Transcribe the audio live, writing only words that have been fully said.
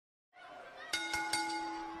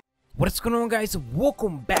What's going on, guys?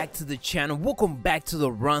 Welcome back to the channel. Welcome back to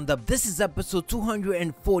the roundup. This is episode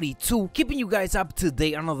 242, keeping you guys up to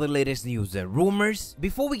date on all the latest news and rumors.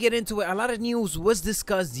 Before we get into it, a lot of news was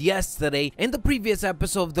discussed yesterday in the previous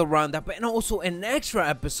episode of the roundup and also an extra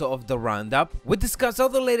episode of the roundup. We discussed all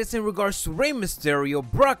the latest in regards to Rey Mysterio,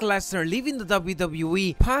 Brock Lesnar leaving the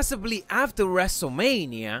WWE possibly after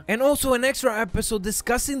WrestleMania, and also an extra episode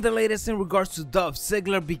discussing the latest in regards to Dolph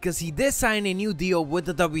Ziggler because he did sign a new deal with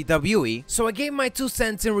the WWE. So I gave my 2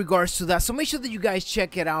 cents in regards to that, so make sure that you guys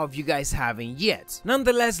check it out if you guys haven't yet.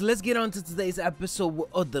 Nonetheless, let's get on to today's episode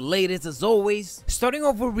of the latest as always. Starting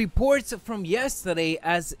off with reports from yesterday,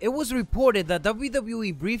 as it was reported that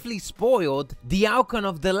WWE briefly spoiled the outcome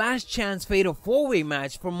of the last chance fatal 4-way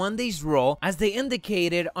match for Monday's Raw, as they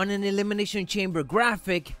indicated on an Elimination Chamber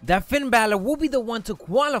graphic that Finn Balor will be the one to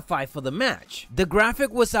qualify for the match. The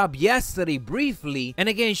graphic was up yesterday briefly, and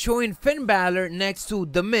again showing Finn Balor next to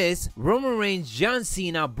The Miz, Roman Reigns, John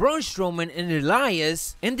Cena, Braun Strowman, and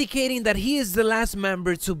Elias, indicating that he is the last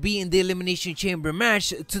member to be in the Elimination Chamber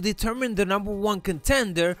match to determine the #1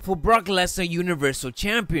 contender for Brock Lesnar Universal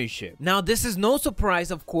Championship. Now, this is no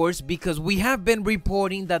surprise, of course, because we have been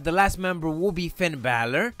reporting that the last member will be Finn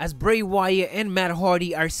Balor, as Bray Wyatt and Matt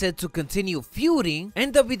Hardy are said to continue feuding,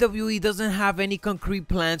 and WWE doesn't have any concrete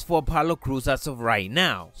plans for Apollo Crews as of right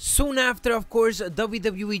now. Soon after, of course,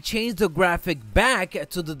 WWE changed the graphic back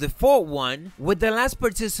to the default one, with the last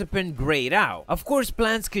participant grayed out. Of course,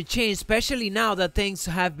 plans could change, especially now that things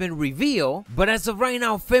have been revealed, but as of right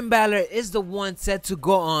now, Finn Balor is the one set to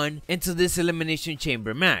go on into this Elimination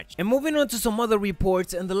Chamber match. And moving on to some other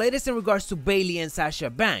reports, and the latest in regards to Bayley and Sasha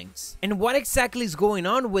Banks, and what exactly is going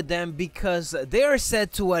on with them, because they are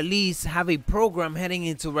set to at least have a program heading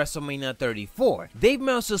into WrestleMania 34. They've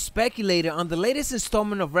also speculated on the latest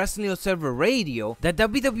installment of Wrestling on SWERVE Radio that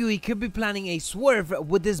WWE could be planning a swerve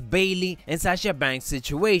with this Bayley and Sasha Banks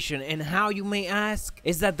situation. And how, you may ask,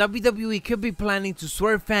 is that WWE could be planning to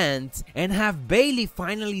swerve fans and have Bayley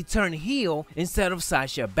finally turn heel instead of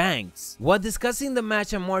Sasha Banks. While discussing the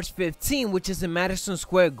match on March 15, which is in Madison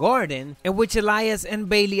Square Garden, in which Elias and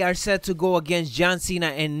Bayley are set to go against John Cena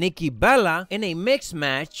and Nikki Bella in a mixed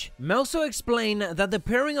match, Melso explained that the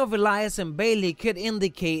pairing of Elias and Bayley could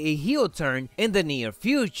indicate a heel turn in the near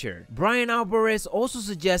future. Brian Alvarez also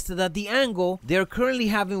suggested that the angle they're currently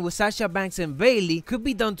having with Sasha Banks and Bayley could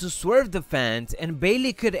be done to swerve the fans, and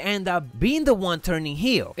Bayley could end up being the one turning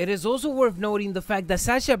heel. It is also worth noting the fact that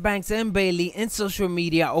Sasha Banks and Bayley in social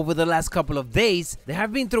media over the last couple of days, they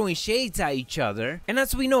have been throwing shades at each other, and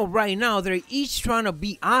as we know right now, they're each trying to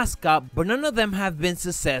beat Asuka, but none of them have been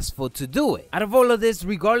successful to do it. Out of all of this,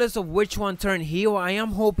 regardless of which one turned heel, I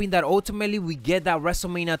am hoping that ultimately we get that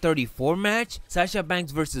WrestleMania 34 match, Sasha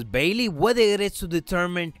Banks versus Bayley, whether it is to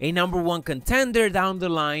determine a #1 contender down the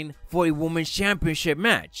line for a women's championship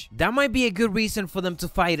match. That might be a good reason for them to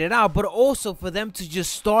fight it out, but also for them to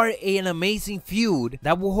just start an amazing feud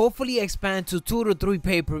that will hopefully expand to 2 to 3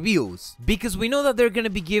 pay-per-views, because we know that they're going to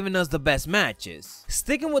be giving us the best matches.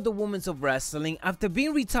 Sticking with the women's of wrestling, after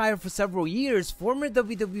being retired for several years, former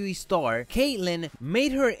WWE star Caitlyn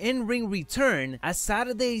made her in-ring return at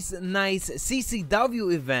Saturday night's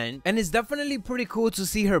CCW event, and it's definitely pretty cool to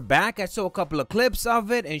see her back. I saw a couple of clips of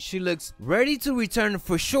it, and she looks ready to return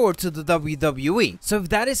for sure to the WWE. So if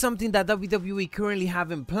that is something that WWE currently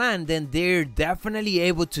haven't planned, then they're definitely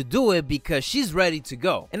able to do it because she's ready to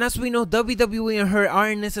go. And as we know, WWE and her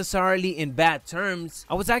aren't necessarily in bad terms.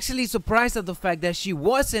 I was actually surprised at the fact that she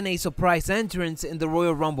was in a surprise entrance in the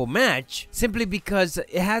Royal Rumble match, simply because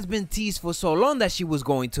it has been teased for so long that she was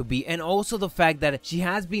going to be, and also the fact that she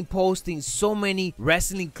has been posting so many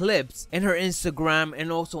wrestling clips in her Instagram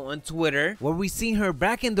and also on Twitter, where we've seen her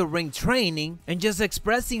back in the ring training and just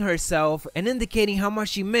expressing herself and indicating how much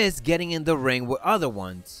she missed getting in the ring with other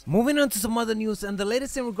ones. Moving on to some other news, and the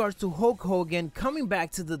latest in regards to Hulk Hogan coming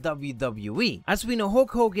back to the WWE. As we know,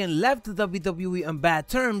 Hulk Hogan left the WWE on bad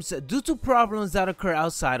terms due to problems that occur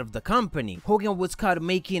outside of the company. Hogan was caught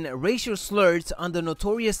making racial slurs on the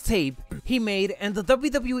notorious tape he made, and the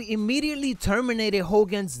WWE immediately terminated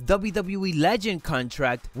Hogan's WWE Legend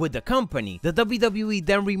contract with the company. The WWE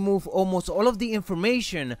then removed almost all of the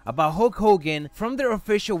information about Hulk Hogan from their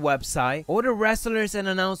official website, ordered wrestlers and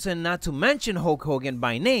announcers not to mention Hulk Hogan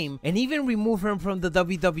by name, and even remove him from the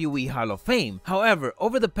WWE Hall of Fame. However,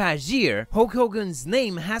 over the past year, Hulk Hogan's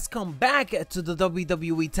name has come back to the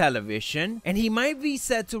WWE television, and he might be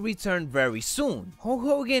set to return very soon. Hulk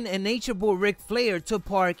Hogan and Nature Boy Ric Flair took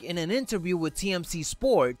part in an interview with TMC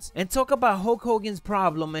Sports and talked about Hulk Hogan's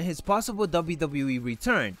problem and his possible WWE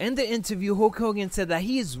return. In the interview, Hulk Hogan said that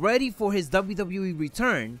he is ready for his WWE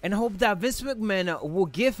return and hoped that Vince McMahon will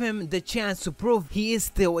give give him the chance to prove he is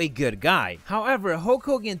still a good guy. However, Hulk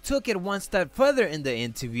Hogan took it one step further in the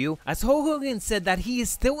interview, as Hulk Hogan said that he is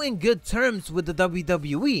still in good terms with the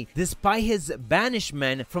WWE despite his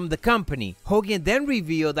banishment from the company. Hogan then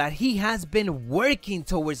revealed that he has been working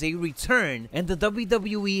towards a return and the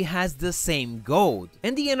WWE has the same goal.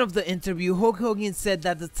 In the end of the interview, Hulk Hogan said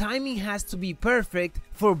that the timing has to be perfect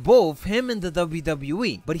for both him and the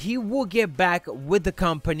WWE, but he will get back with the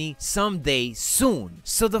company someday soon.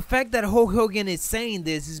 So the fact that Hulk Hogan is saying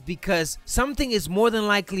this is because something is more than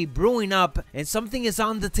likely brewing up and something is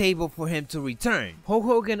on the table for him to return. Hulk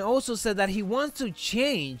Hogan also said that he wants to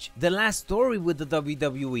change the last story with the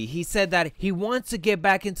WWE. He said that he wants to get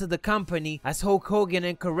back into the company as Hulk Hogan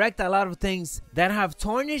and correct a lot of things that have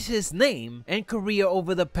tarnished his name and career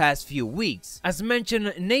over the past few weeks. As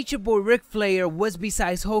mentioned, Nature Boy Ric Flair was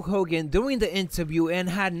beside Hulk Hogan during the interview and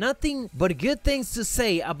had nothing but good things to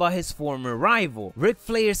say about his former rival. Ric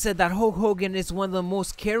Flair said that Hulk Hogan is one of the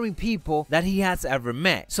most caring people that he has ever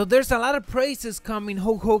met. So there's a lot of praises coming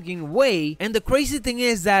Hulk Hogan way, and the crazy thing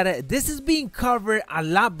is that this is being covered a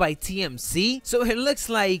lot by TMC. So it looks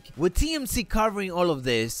like with TMC covering all of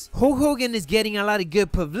this, Hulk Hogan is getting a lot of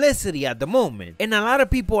good publicity at the moment, and a lot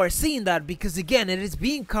of people are seeing that because again it is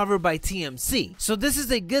being covered by TMC. So this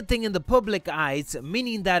is a good thing in the public eyes,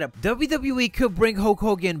 meaning that WWE could bring Hulk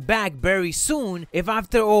Hogan back very soon if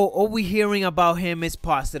after all we're hearing about him is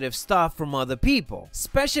positive stuff from other people,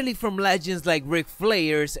 especially from legends like Ric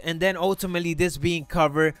Flair's, and then ultimately this being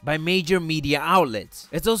covered by major media outlets.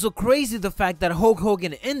 It's also crazy the fact that Hulk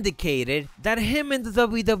Hogan indicated that him and the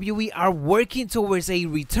WWE are working towards a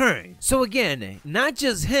return. So again, not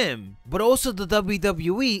just him, but also the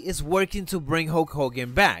WWE is working to bring Hulk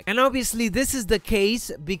Hogan back. And obviously this is the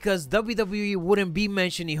case because WWE wouldn't be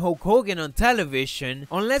mentioning Hulk Hogan on television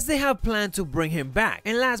unless they have planned to bring him back.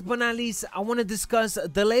 And last but not least, I want to discuss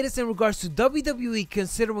the latest in regards to WWE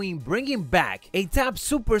considering bringing back a top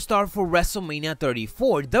superstar for WrestleMania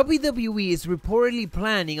 34. WWE is reportedly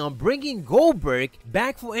planning on bringing Goldberg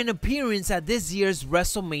back for an appearance at this year's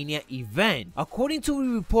WrestleMania event. According to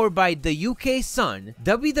a report by the UK Sun,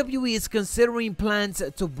 WWE is considering plans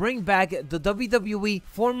to bring back the WWE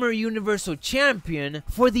former Universal Champion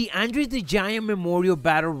for the Andre the Giant Memorial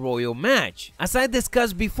Battle Royal match. As I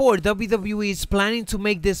discussed before, WWE is planning to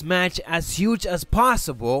make this match as huge as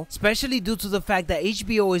possible, especially due to the fact that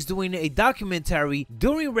HBO is doing a documentary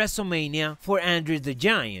during WrestleMania for Andre the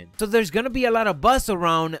Giant. So there's gonna be a lot of buzz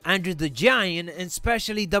around Andre the Giant, and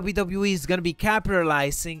especially WWE is gonna be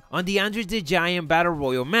capitalizing on the Andre the Giant Battle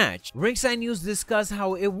Royal match. Ringside News discussed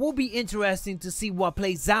how it will be interesting to see what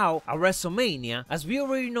plays out at WrestleMania, as we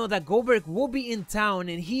already know that Goldberg will be in town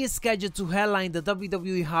and he is scheduled to headline the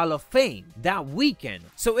WWE Hall of Fame that weekend.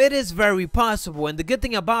 So it is very possible, and the good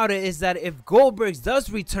thing about it is that if Goldberg does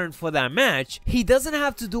return for that match, he doesn't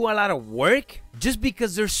have to do a lot of work just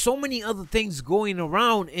because there's so many other things going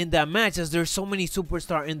around in that match, as there's so many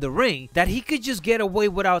superstars in the ring, that he could just get away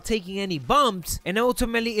without taking any bumps and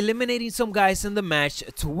ultimately eliminating some guys in the match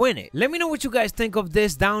to win it. Let me know what you guys think of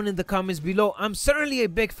this down in the comments below. I'm certainly a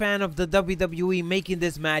big fan of the WWE making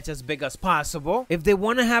this match as big as possible. If they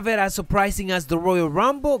want to have it as surprising as the Royal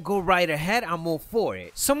Rumble, go right ahead, I'm all for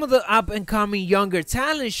it. Some of the up and coming younger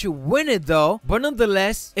talent should win it though, but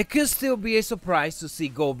nonetheless, it could still be a surprise to see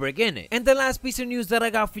Goldberg in it. And the last piece of news that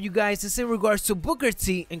I got for you guys is in regards to Booker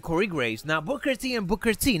T and Corey Graves. Now Booker T and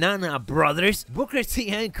Booker T, not brothers, Booker T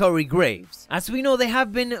and Corey Graves. As we know, they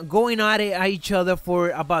have been going at each other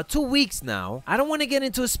for about 2 weeks now. I don't want to get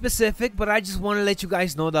into a specific, but I just want to let you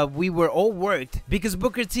guys know that we were all worked because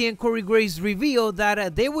Booker T and Corey Graves revealed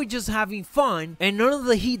that they were just having fun and none of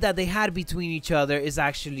the heat that they had between each other is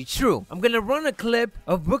actually true. I'm gonna run a clip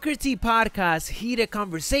of Booker T podcast Heated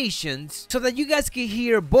Conversations so that you guys can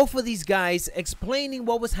hear both of these guys explaining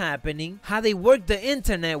what was happening, how they worked the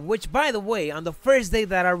internet, which by the way, on the first day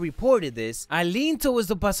that I reported this, I leaned towards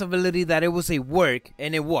the possibility that it was a work,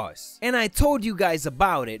 and it was. And I told you guys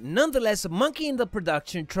about it. Nonetheless, Monkey in the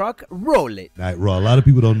production truck, roll it. Night Raw. A lot of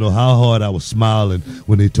people don't know how hard I was smiling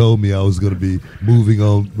when they told me I was going to be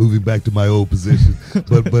moving back to my old position.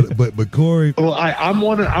 But Corey. Well, I'm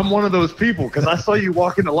one of those people because I saw you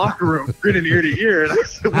walk in the locker room grinning ear to ear, and I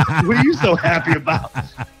said, "What are you so happy about?"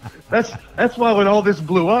 That's why when all this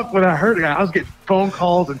blew up, when I heard it, I was getting phone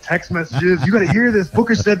calls and text messages. You got to hear this.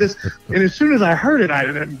 Booker said this, and as soon as I heard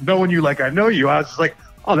it, knowing you like I know you, I was just like,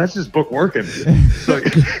 oh, that's just Book working.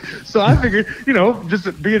 So I figured,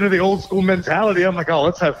 just being in the old school mentality, I'm like, oh,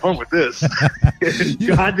 let's have fun with this. And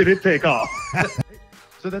God, did it take off.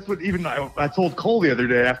 So that's what even I told Cole the other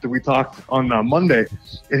day after we talked on Monday,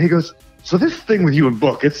 and he goes, so this thing with you and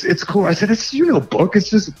Book, it's cool. I said, Book, it's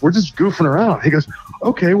just, we're just goofing around. He goes,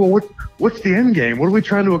 okay, well, what's the end game? What are we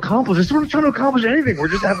trying to accomplish? I said, we're not trying to accomplish anything. We're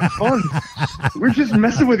just having fun. We're just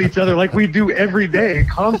messing with each other like we do every day,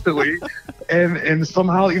 constantly. And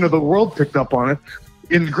somehow, the world picked up on it.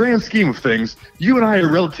 In the grand scheme of things, you and I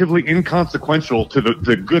are relatively inconsequential to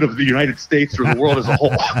the good of the United States or the world as a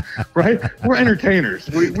whole, right? We're entertainers.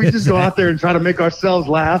 We just go out there and try to make ourselves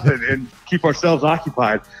laugh and keep ourselves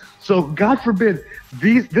occupied. So God forbid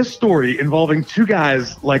this story involving two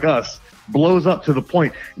guys like us blows up to the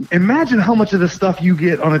point. Imagine how much of this stuff you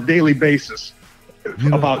get on a daily basis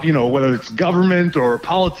about, whether it's government or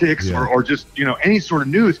politics or just, any sort of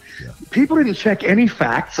news. People didn't check any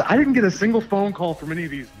facts. I didn't get a single phone call from any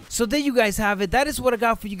of these. So there you guys have it. That is what I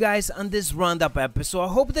got for you guys on this roundup episode. I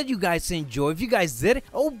hope that you guys enjoy. If you guys did,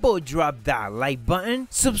 drop that like button.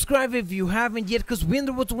 Subscribe if you haven't yet, because we're on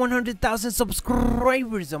the road to 100,000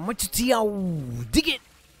 subscribers. I'm Macho T. Dig it.